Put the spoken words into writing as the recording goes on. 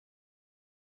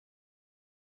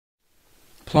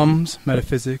Plums,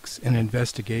 Metaphysics, an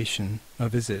Investigation, a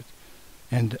Visit,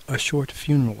 and a Short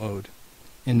Funeral Ode,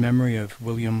 in memory of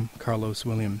William Carlos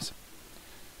Williams.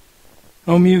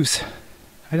 O Muse,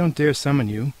 I don't dare summon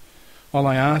you. All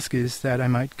I ask is that I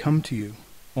might come to you,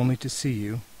 only to see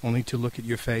you, only to look at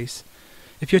your face.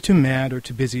 If you're too mad or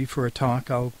too busy for a talk,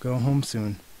 I'll go home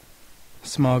soon.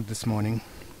 Smog this morning.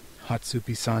 Hot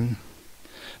soupy sun.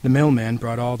 The mailman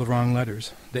brought all the wrong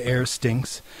letters. The air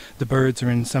stinks. The birds are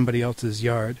in somebody else's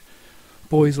yard.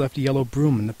 Boys left a yellow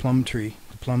broom in the plum tree.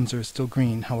 The plums are still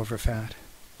green, however fat.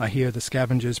 I hear the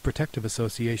Scavengers Protective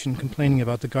Association complaining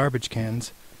about the garbage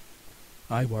cans.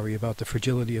 I worry about the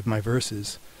fragility of my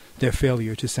verses, their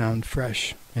failure to sound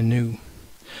fresh and new.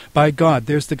 By God,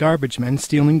 there's the garbage men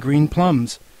stealing green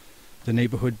plums. The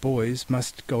neighborhood boys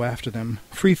must go after them.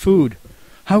 Free food.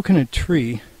 How can a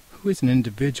tree, who is an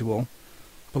individual,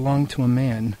 belong to a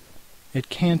man? It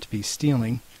can't be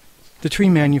stealing. The tree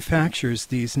manufactures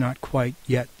these not quite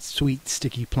yet sweet,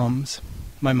 sticky plums.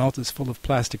 My mouth is full of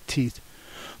plastic teeth.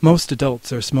 Most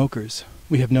adults are smokers.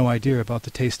 We have no idea about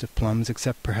the taste of plums,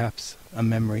 except perhaps a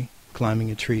memory, climbing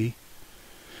a tree.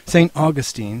 St.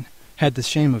 Augustine had the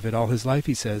shame of it all his life,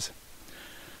 he says.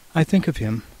 I think of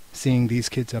him, seeing these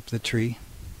kids up the tree,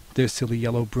 their silly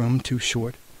yellow broom too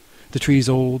short, the trees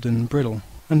old and brittle,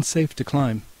 unsafe to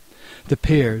climb, the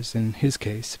pears, in his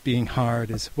case, being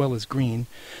hard as well as green,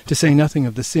 to say nothing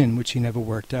of the sin which he never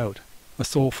worked out, a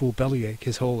soulful bellyache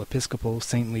his whole episcopal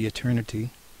saintly eternity.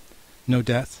 No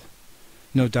death,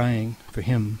 no dying for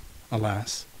him,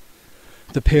 alas.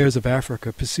 The pears of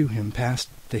Africa pursue him past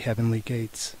the heavenly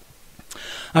gates.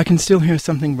 I can still hear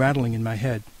something rattling in my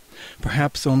head,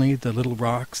 perhaps only the little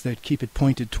rocks that keep it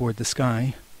pointed toward the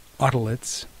sky,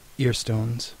 otoliths,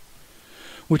 earstones,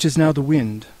 which is now the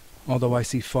wind, although I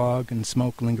see fog and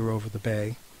smoke linger over the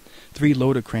bay, 3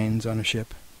 loader cranes on a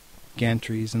ship,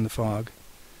 gantries in the fog,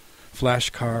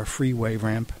 flash car freeway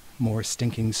ramp, more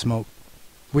stinking smoke,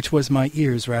 which was my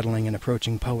ears rattling an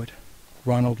approaching poet,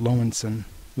 Ronald Lowenson,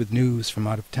 with news from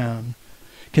out of town,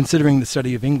 considering the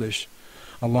study of English,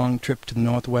 a long trip to the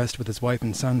Northwest with his wife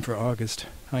and son for August.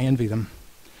 I envy them.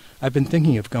 I've been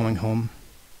thinking of going home.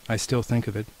 I still think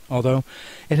of it, although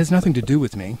it has nothing to do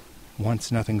with me,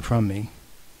 wants nothing from me,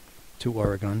 to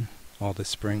Oregon all this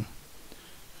spring.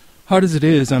 Hard as it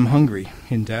is, I'm hungry,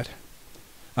 in debt.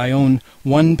 I own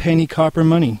 1 penny copper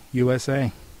money,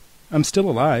 USA. I'm still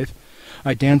alive.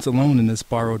 I dance alone in this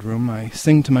borrowed room. I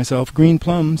sing to myself, green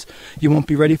plums, you won't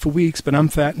be ready for weeks, but I'm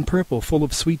fat and purple, full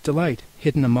of sweet delight,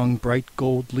 hidden among bright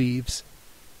gold leaves.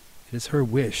 It is her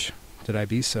wish that I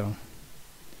be so.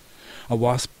 A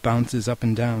wasp bounces up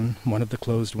and down one of the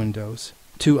closed windows.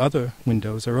 2 other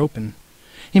windows are open.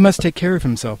 He must take care of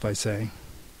himself, I say,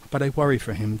 but I worry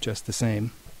for him just the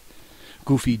same.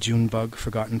 Goofy Junebug,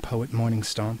 forgotten poet, morning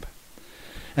stomp.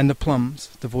 And the plums,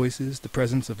 the voices, the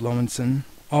presence of Lowenson,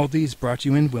 all these brought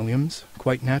you in, Williams,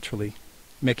 quite naturally,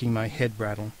 making my head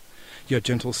rattle. Your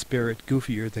gentle spirit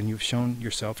goofier than you've shown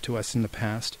yourself to us in the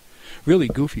past, really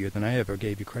goofier than I ever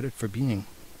gave you credit for being.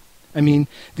 I mean,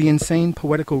 the insane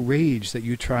poetical rage that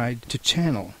you tried to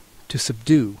channel, to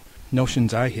subdue,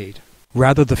 notions I hate,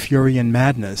 rather the fury and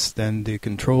madness than the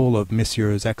control of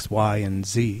Messieurs X, Y, and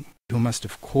Z, who must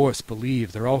of course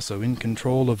believe they're also in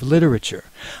control of literature,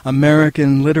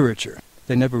 American literature.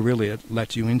 They never really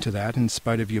let you into that, in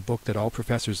spite of your book that all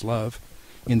professors love,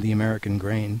 In the American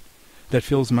Grain, that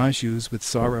fills my shoes with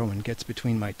sorrow and gets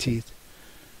between my teeth.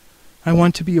 I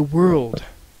want to be a world,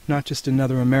 not just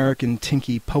another American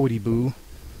tinky poety-boo.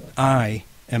 I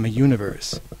am a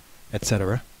universe,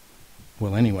 etc.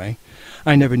 Well, anyway,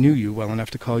 I never knew you well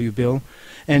enough to call you Bill,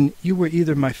 and you were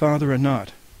either my father or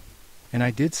not. And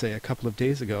I did say a couple of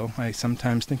days ago, I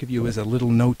sometimes think of you as a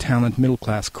little no-talent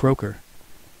middle-class croaker.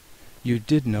 You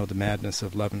did know the madness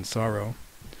of love and sorrow.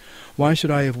 Why should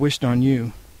I have wished on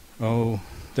you? Oh,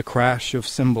 the crash of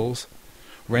cymbals,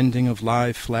 rending of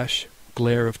live flesh,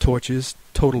 glare of torches,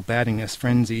 total battingness,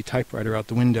 frenzy, typewriter out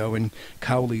the window, and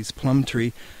Cowley's plum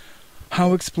tree.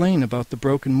 How explain about the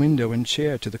broken window and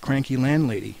chair to the cranky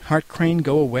landlady? Hart Crane,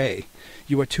 go away.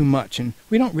 You are too much, and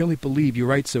we don't really believe you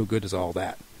write so good as all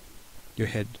that. Your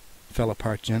head fell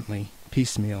apart gently,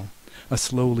 piecemeal, a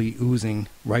slowly oozing,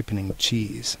 ripening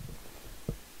cheese.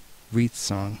 Wreath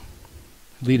song.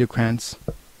 Liederkranz.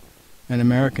 An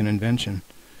American invention.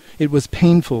 It was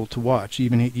painful to watch,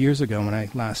 even 8 years ago when I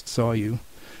last saw you,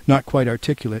 not quite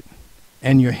articulate,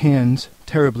 and your hands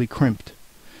terribly crimped,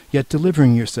 yet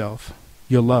delivering yourself,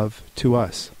 your love, to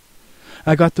us.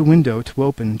 I got the window to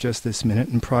open just this minute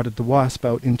and prodded the wasp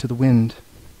out into the wind,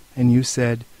 and you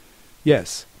said,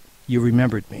 yes, you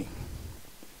remembered me.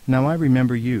 Now I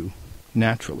remember you,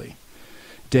 naturally.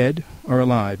 Dead or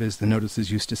alive, as the notices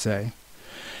used to say.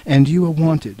 And you are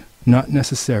wanted, not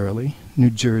necessarily, New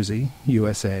Jersey,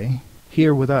 USA,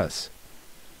 here with us,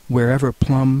 wherever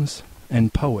plums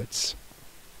and poets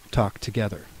talk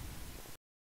together.